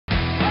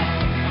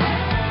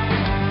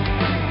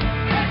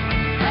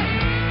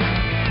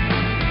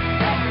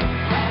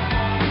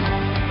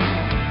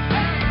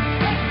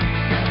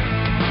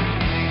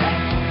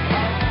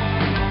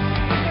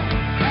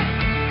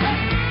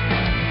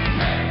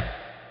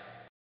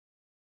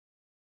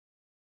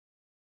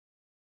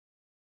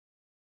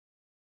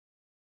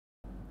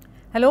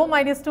Hello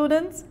my dear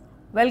students,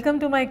 welcome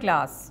to my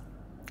class.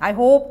 I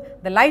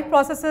hope the life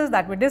processes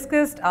that we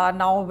discussed are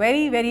now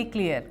very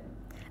clear.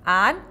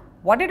 And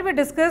what did we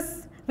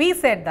discuss? We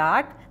said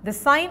that the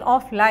sign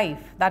of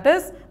life, that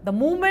is the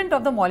movement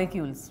of the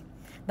molecules.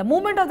 The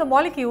movement of the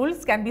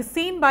molecules can be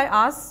seen by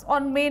us or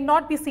may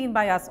not be seen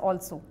by us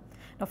also.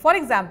 Now for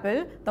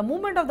example, the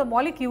movement of the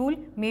molecule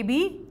may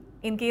be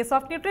in case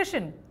of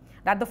nutrition,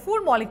 that the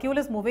food molecule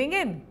is moving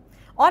in,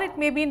 or it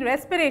may be in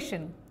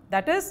respiration,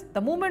 that is the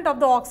movement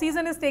of the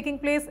oxygen is taking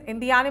place in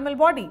the animal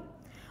body,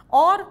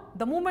 or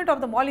the movement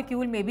of the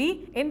molecule may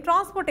be in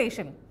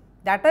transportation,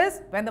 that is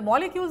when the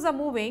molecules are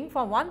moving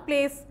from one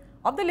place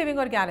of the living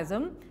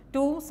organism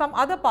to some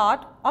other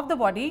part of the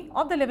body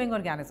of the living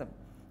organism,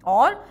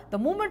 or the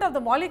movement of the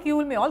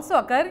molecule may also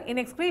occur in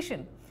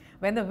excretion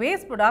when the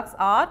waste products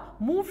are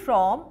moved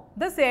from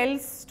the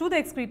cells to the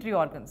excretory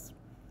organs.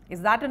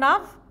 Is that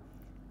enough?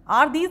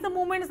 Are these the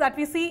movements that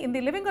we see in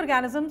the living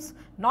organisms?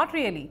 Not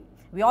really.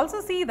 We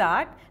also see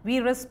that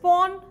we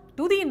respond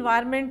to the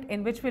environment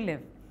in which we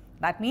live.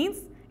 That means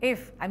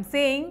if I am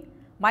saying,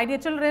 my dear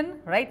children,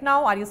 right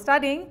now are you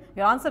studying?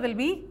 Your answer will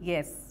be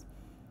yes,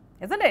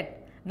 isn't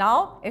it?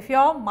 Now, if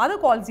your mother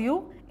calls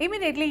you,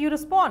 immediately you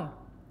respond.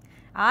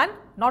 And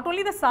not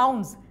only the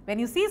sounds, when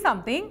you see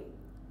something,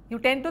 you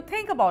tend to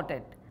think about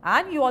it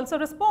and you also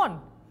respond.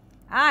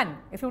 And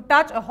if you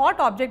touch a hot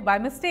object by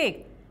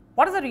mistake,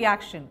 what is the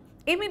reaction?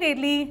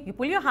 Immediately you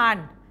pull your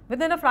hand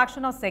within a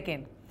fraction of a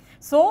second.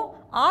 So,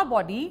 our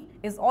body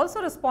is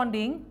also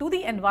responding to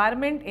the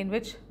environment in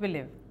which we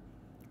live.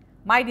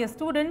 My dear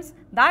students,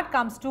 that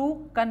comes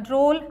to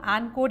control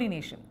and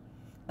coordination.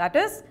 That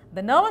is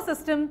the nervous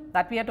system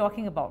that we are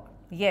talking about.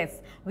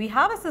 Yes, we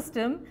have a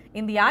system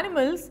in the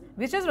animals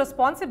which is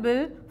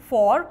responsible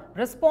for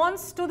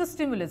response to the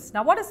stimulus.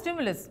 Now, what is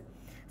stimulus?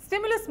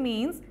 Stimulus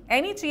means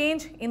any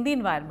change in the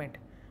environment.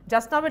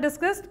 Just now we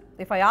discussed,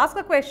 if I ask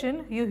a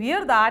question, you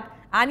hear that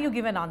and you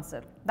give an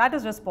answer. That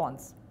is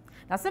response.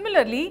 Now,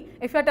 similarly,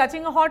 if you are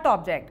touching a hot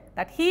object,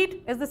 that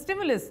heat is the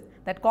stimulus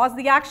that caused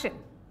the action.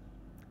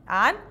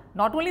 And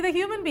not only the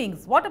human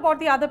beings, what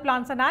about the other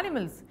plants and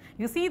animals?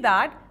 You see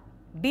that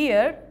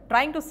deer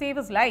trying to save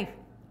his life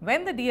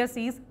when the deer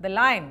sees the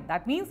lion,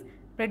 that means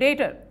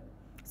predator.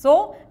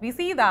 So, we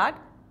see that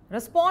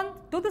response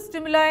to the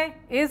stimuli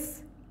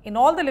is in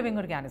all the living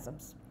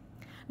organisms.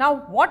 Now,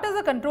 what is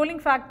the controlling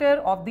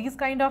factor of these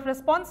kind of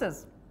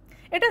responses?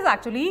 It is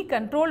actually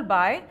controlled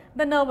by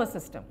the nervous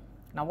system.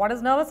 Now, what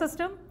is nervous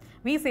system?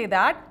 We say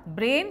that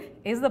brain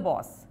is the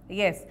boss.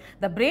 Yes,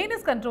 the brain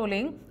is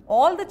controlling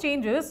all the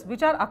changes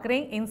which are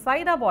occurring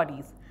inside our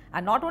bodies.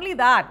 And not only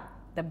that,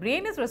 the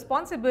brain is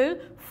responsible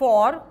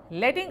for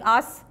letting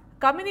us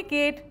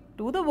communicate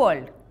to the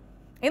world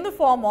in the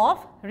form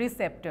of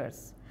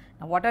receptors.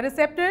 Now, what are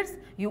receptors?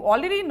 You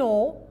already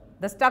know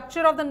the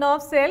structure of the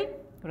nerve cell,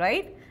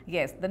 right?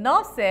 Yes, the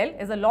nerve cell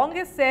is the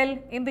longest cell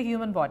in the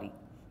human body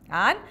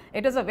and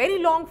it is a very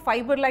long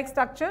fiber-like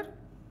structure.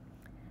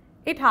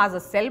 It has a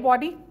cell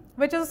body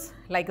which is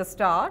like a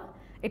star.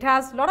 It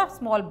has lot of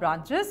small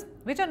branches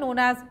which are known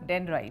as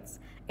dendrites.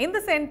 In the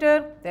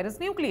center, there is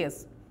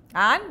nucleus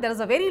and there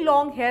is a very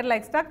long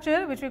hair-like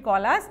structure which we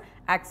call as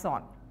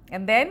axon.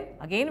 And then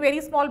again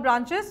very small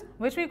branches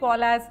which we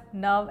call as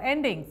nerve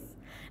endings.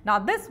 Now,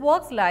 this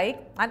works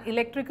like an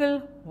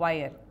electrical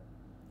wire.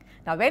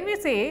 Now, when we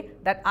say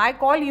that I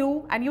call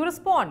you and you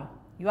respond,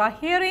 you are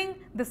hearing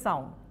the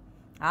sound.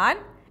 And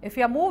if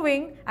you are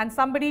moving and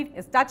somebody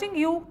is touching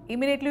you,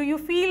 immediately you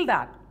feel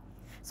that.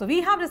 So,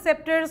 we have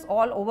receptors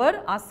all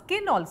over our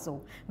skin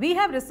also. We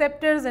have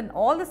receptors in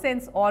all the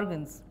sense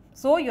organs.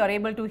 So, you are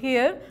able to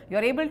hear, you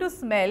are able to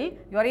smell,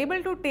 you are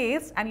able to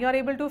taste and you are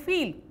able to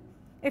feel.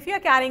 If you are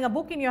carrying a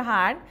book in your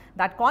hand,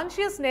 that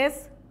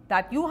consciousness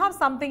that you have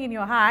something in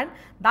your hand,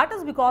 that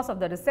is because of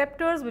the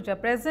receptors which are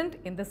present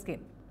in the skin.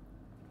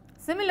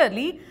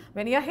 Similarly,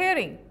 when you are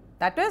hearing,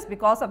 that is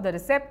because of the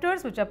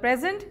receptors which are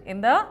present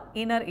in the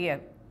inner ear.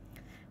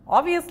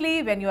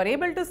 Obviously, when you are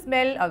able to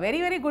smell a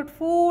very good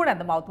food and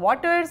the mouth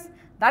waters,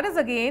 that is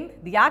again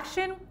the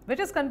action which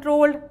is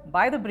controlled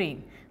by the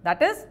brain,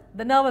 that is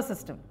the nervous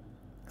system.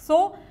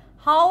 So,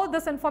 how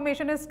this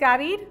information is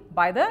carried?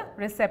 By the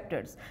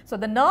receptors. So,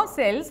 the nerve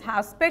cells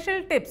have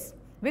special tips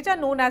which are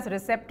known as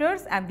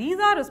receptors and these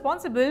are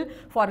responsible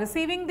for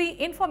receiving the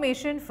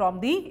information from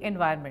the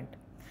environment.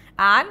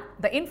 And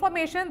the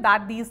information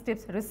that these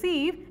tips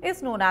receive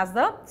is known as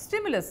the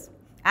stimulus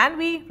and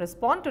we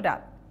respond to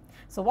that.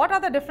 So, what are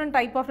the different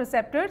type of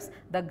receptors?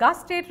 The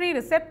gustatory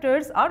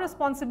receptors are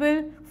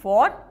responsible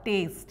for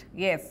taste.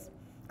 Yes.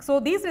 So,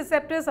 these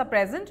receptors are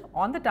present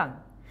on the tongue.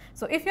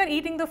 So, if you are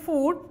eating the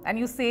food and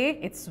you say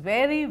it's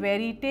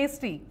very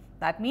tasty,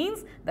 that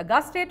means the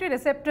gustatory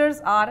receptors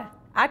are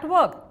at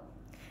work.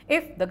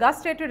 If the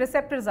gustatory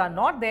receptors are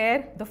not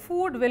there, the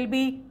food will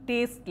be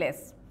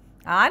tasteless.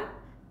 And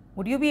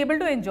would you be able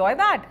to enjoy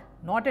that?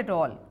 Not at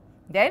all.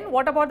 Then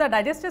what about the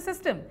digestive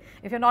system?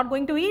 If you are not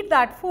going to eat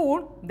that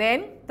food,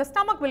 then the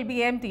stomach will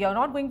be empty, you are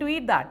not going to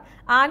eat that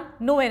and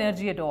no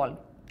energy at all.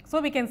 So,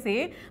 we can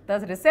say the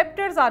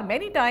receptors are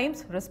many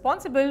times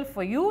responsible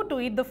for you to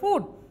eat the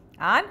food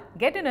and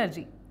get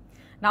energy.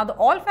 Now, the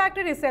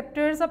olfactory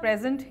receptors are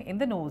present in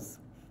the nose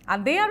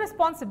and they are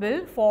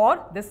responsible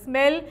for the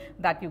smell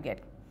that you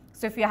get.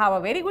 So, if you have a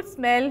very good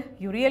smell,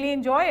 you really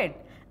enjoy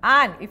it,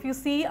 and if you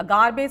see a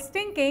garbage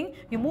stinking,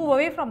 you move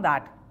away from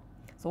that.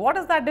 So, what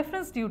is that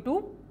difference due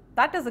to?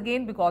 That is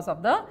again because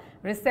of the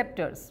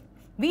receptors.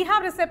 We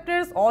have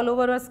receptors all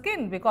over our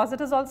skin because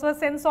it is also a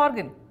sense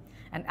organ,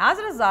 and as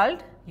a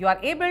result you are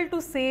able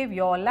to save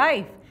your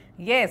life.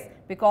 Yes,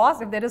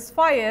 because if there is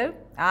fire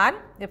and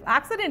if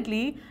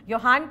accidentally your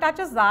hand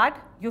touches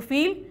that, you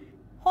feel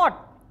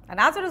hot, and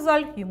as a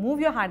result you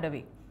move your hand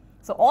away.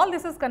 So, all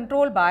this is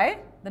controlled by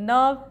the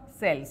nerve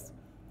cells.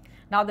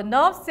 Now, the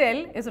nerve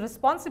cell is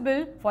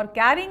responsible for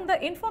carrying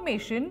the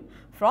information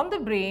from the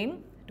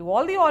brain to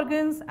all the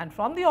organs and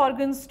from the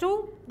organs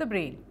to the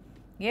brain.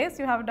 Yes,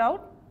 you have a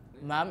doubt?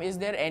 Ma'am, is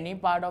there any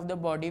part of the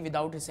body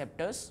without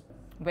receptors?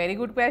 Very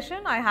good question.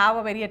 I have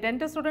a very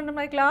attentive student in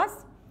my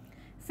class.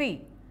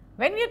 See,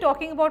 when we are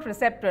talking about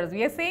receptors,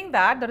 we are saying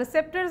that the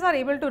receptors are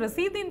able to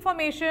receive the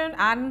information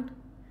and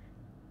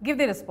give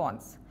the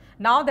response.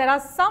 Now, there are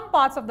some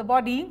parts of the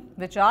body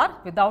which are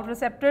without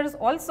receptors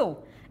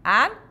also,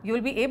 and you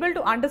will be able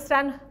to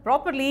understand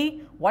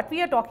properly what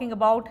we are talking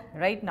about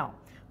right now.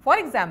 For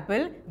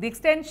example, the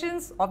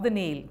extensions of the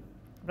nail,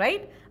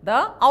 right?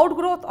 The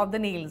outgrowth of the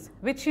nails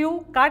which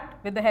you cut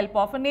with the help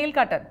of a nail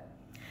cutter.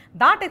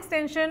 That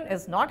extension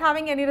is not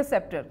having any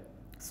receptor.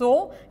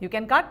 So, you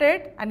can cut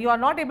it and you are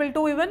not able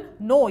to even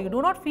know, you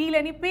do not feel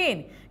any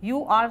pain.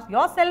 You are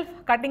yourself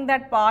cutting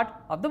that part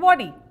of the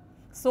body.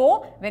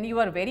 So, when you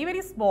were very,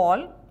 very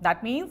small,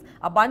 that means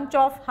a bunch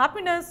of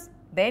happiness,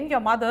 then your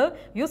mother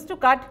used to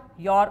cut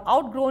your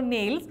outgrown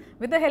nails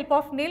with the help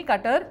of nail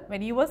cutter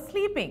when you were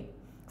sleeping,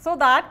 so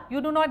that you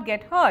do not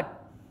get hurt.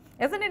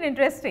 Isn't it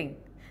interesting?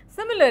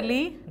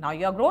 Similarly, now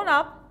you are grown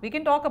up, we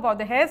can talk about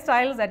the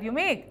hairstyles that you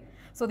make.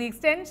 So, the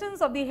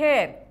extensions of the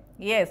hair,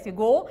 yes, you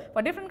go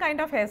for different kind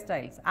of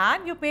hairstyles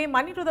and you pay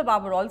money to the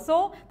barber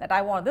also that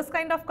I want this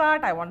kind of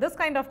cut, I want this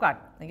kind of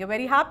cut, and you are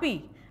very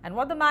happy. And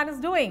what the man is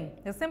doing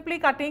is simply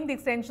cutting the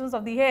extensions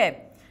of the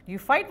hair. You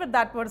fight with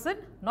that person?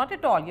 Not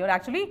at all, you are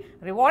actually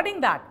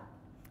rewarding that.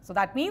 So,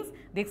 that means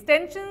the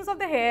extensions of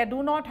the hair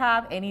do not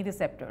have any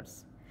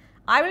receptors.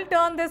 I will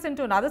turn this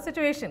into another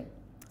situation.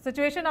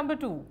 Situation number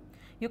 2,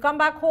 you come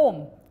back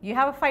home, you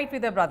have a fight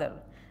with your brother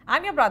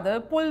and your brother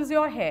pulls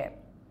your hair.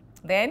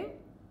 Then,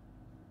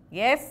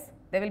 yes,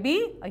 there will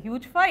be a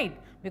huge fight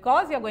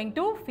because you are going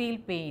to feel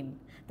pain.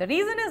 The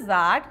reason is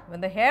that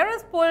when the hair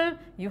is pulled,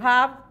 you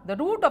have the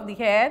root of the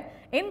hair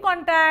in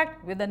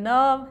contact with the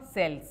nerve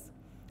cells,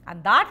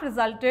 and that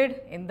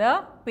resulted in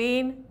the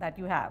pain that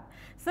you have.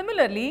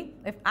 Similarly,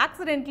 if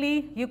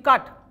accidentally you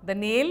cut the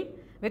nail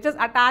which is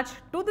attached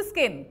to the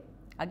skin,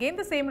 again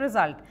the same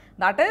result,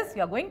 that is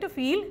you are going to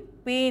feel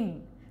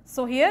pain.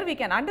 So, here we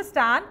can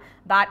understand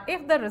that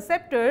if the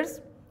receptors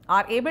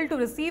are able to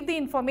receive the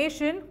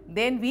information,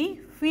 then we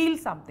feel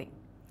something.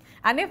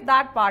 And if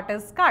that part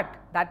is cut,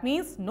 that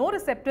means no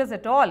receptors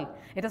at all.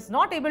 It is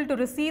not able to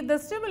receive the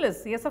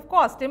stimulus. Yes, of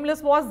course,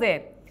 stimulus was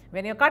there.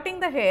 When you are cutting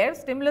the hair,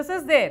 stimulus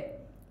is there,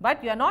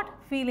 but you are not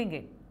feeling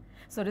it.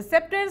 So,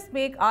 receptors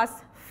make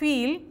us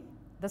feel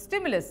the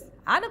stimulus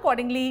and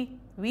accordingly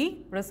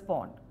we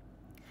respond.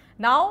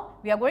 Now,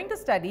 we are going to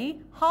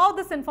study how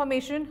this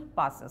information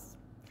passes.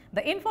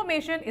 The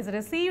information is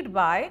received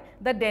by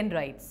the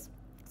dendrites.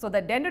 So, the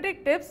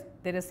dendritic tips,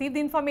 they receive the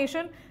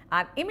information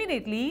and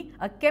immediately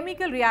a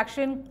chemical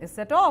reaction is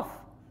set off.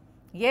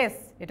 Yes,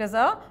 it is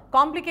a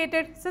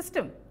complicated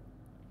system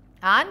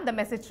and the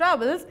message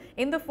travels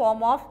in the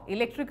form of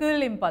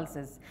electrical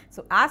impulses.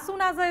 So, as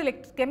soon as a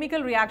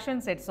chemical reaction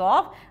sets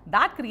off,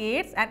 that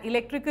creates an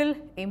electrical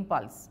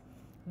impulse.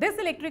 This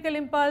electrical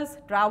impulse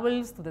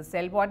travels to the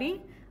cell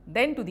body,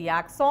 then to the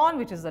axon,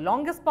 which is the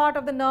longest part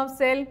of the nerve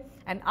cell,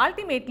 and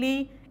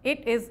ultimately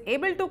it is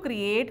able to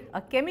create a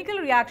chemical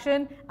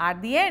reaction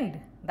at the end,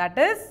 that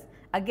is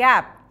a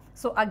gap.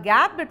 So, a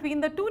gap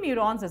between the two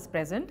neurons is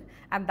present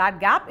and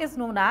that gap is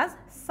known as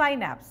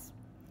synapse.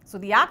 So,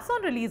 the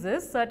axon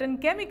releases certain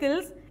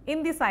chemicals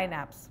in the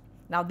synapse.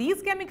 Now,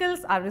 these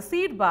chemicals are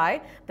received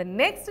by the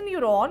next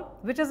neuron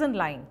which is in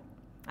line,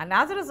 and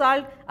as a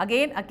result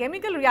again a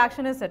chemical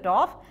reaction is set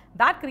off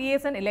that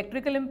creates an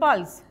electrical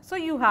impulse. So,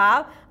 you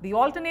have the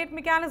alternate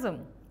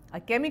mechanism, a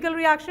chemical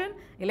reaction,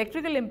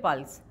 electrical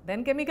impulse,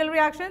 then chemical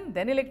reaction,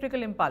 then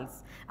electrical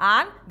impulse,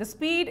 and the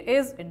speed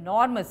is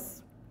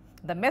enormous.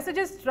 The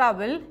messages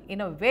travel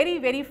in a very,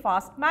 very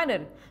fast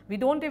manner. We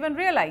do not even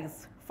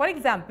realize. For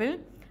example,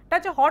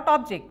 touch a hot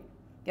object,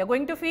 you are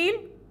going to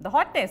feel the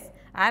hotness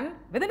and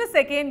within a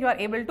second you are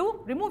able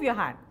to remove your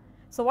hand.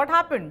 So, what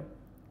happened?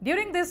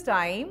 During this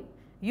time,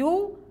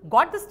 you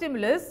got the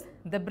stimulus,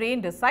 the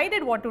brain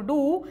decided what to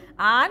do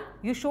and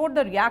you showed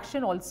the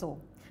reaction also.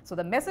 So,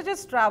 the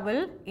messages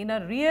travel in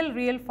a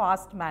real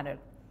fast manner.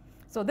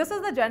 So, this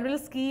is the general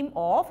scheme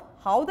of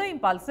how the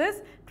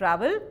impulses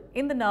travel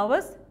in the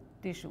nervous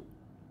tissue.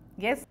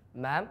 Yes?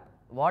 Ma'am,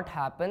 What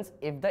happens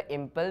if the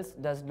impulse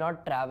does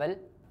not travel?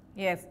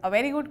 Yes, a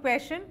very good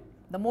question.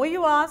 The more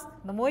you ask,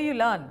 the more you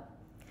learn.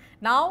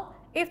 Now,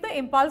 if the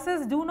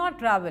impulses do not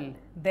travel,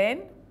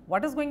 then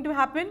what is going to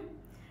happen?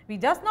 We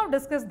just now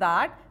discussed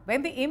that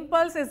when the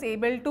impulse is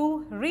able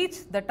to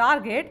reach the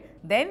target,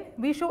 then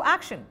we show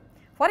action.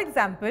 For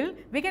example,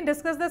 we can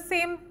discuss the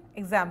same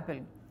example.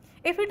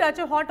 If we touch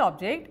a hot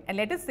object and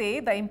let us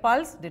say the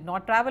impulse did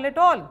not travel at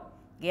all,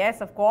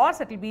 yes, of course,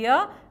 it will be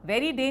a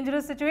very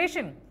dangerous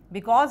situation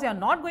because you are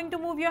not going to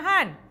move your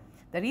hand.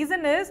 The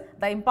reason is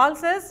the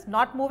impulse is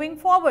not moving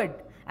forward,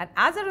 and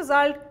as a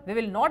result we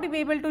will not be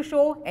able to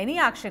show any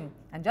action.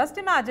 And just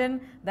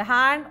imagine the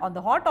hand on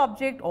the hot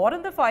object or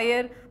in the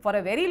fire for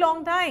a very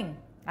long time,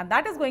 and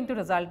that is going to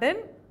result in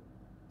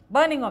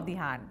burning of the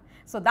hand.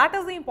 So, that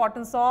is the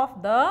importance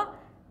of the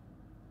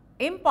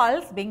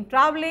impulse being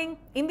traveling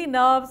in the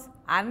nerves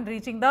and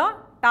reaching the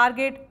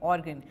target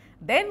organ.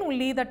 Then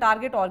only the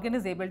target organ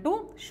is able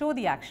to show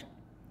the action.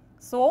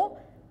 So,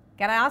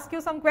 can I ask you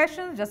some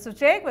questions just to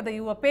check whether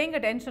you are paying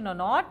attention or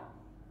not?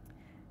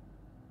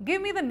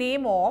 Give me the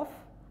name of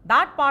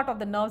that part of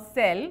the nerve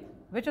cell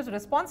which is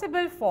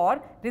responsible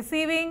for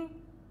receiving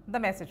the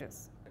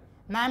messages.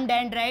 Ma'am,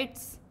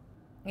 dendrites.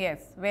 Yes,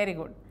 very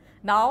good.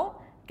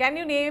 Now, can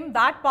you name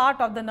that part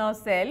of the nerve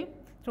cell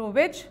through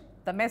which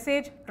the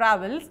message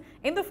travels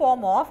in the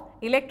form of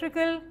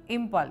electrical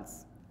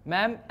impulse?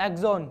 Ma'am,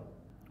 axon.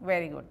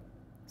 Very good.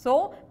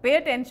 So, pay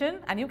attention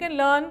and you can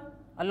learn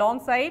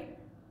alongside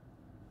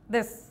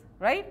this,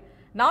 right?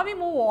 Now, we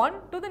move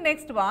on to the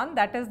next one,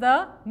 that is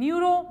the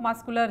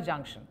neuromuscular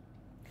junction.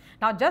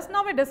 Now, just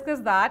now we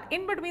discussed that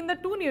in between the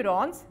two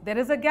neurons there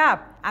is a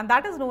gap, and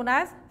that is known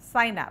as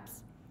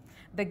synapse.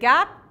 The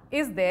gap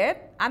is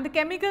there and the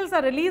chemicals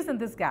are released in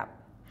this gap.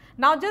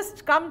 Now,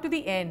 just come to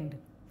the end.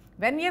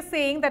 When we are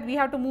saying that we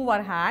have to move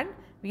our hand,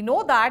 we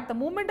know that the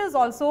movement is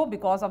also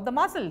because of the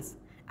muscles.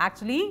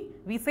 Actually,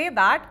 we say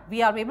that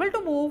we are able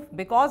to move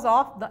because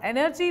of the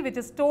energy which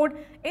is stored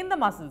in the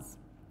muscles.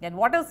 Then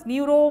what is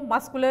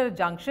neuromuscular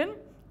junction?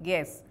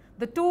 Yes,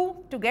 the two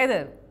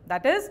together,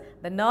 that is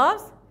the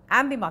nerves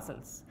and the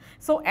muscles.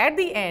 So, at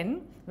the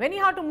end, when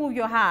you have to move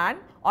your hand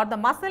or the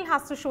muscle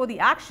has to show the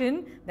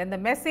action, then the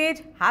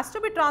message has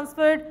to be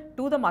transferred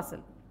to the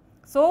muscle.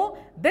 So,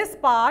 this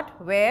part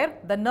where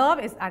the nerve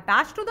is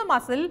attached to the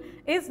muscle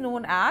is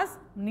known as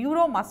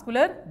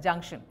neuromuscular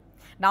junction.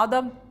 Now,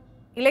 the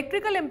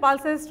electrical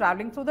impulse is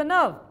traveling through the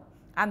nerve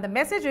and the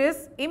message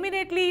is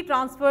immediately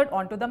transferred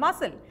onto the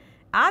muscle.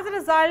 As a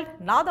result,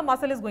 now the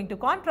muscle is going to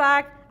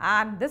contract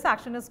and this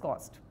action is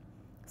caused.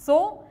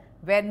 So,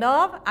 where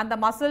nerve and the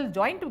muscle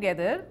join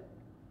together,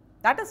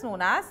 that is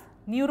known as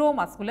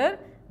neuromuscular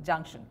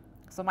junction.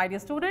 So, my dear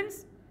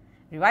students,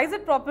 revise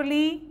it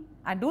properly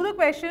and do the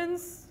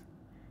questions.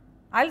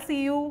 I will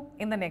see you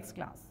in the next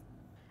class.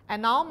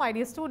 And now, my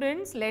dear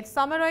students, let us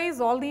summarize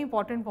all the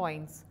important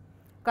points.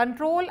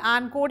 Control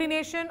and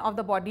coordination of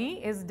the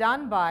body is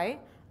done by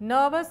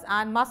nervous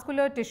and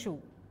muscular tissue.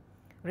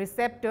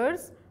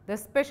 Receptors, the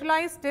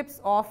specialized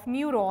tips of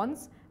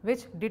neurons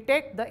which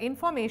detect the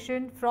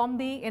information from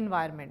the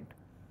environment.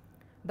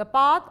 The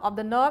path of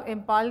the nerve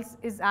impulse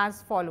is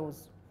as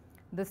follows.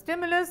 The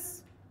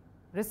stimulus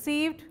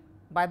received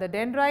by the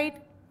dendrite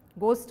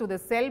goes to the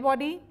cell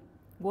body,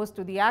 goes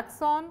to the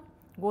axon,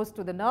 goes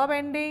to the nerve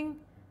ending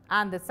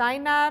and the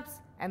synapse,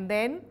 and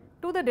then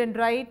to the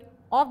dendrite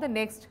of the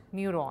next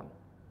neuron.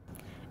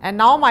 And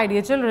now, my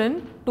dear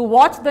children, to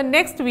watch the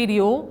next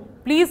video,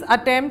 please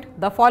attempt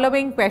the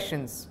following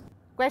questions.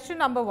 Question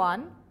number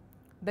 1.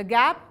 The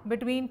gap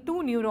between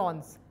two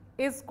neurons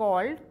is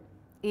called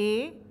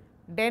A.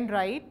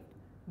 dendrite,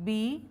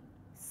 B.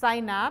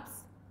 synapse,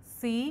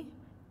 C.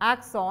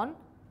 axon,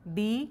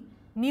 D.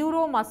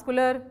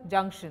 neuromuscular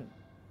junction.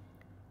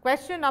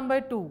 Question number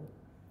 2.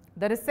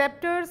 The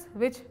receptors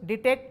which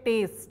detect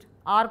taste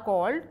are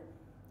called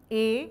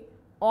A.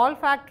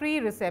 olfactory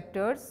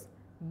receptors,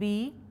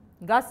 B.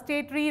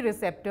 gustatory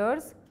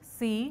receptors,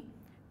 C.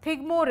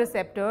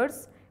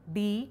 thigmoreceptors,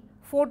 D.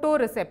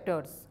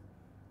 photoreceptors.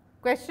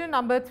 Question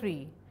number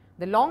 3.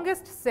 The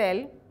longest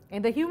cell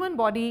in the human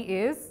body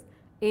is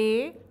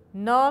A.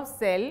 nerve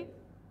cell,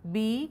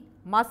 B.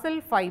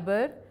 muscle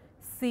fiber,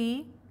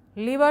 C.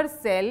 liver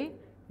cell,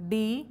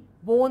 D.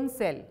 bone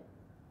cell.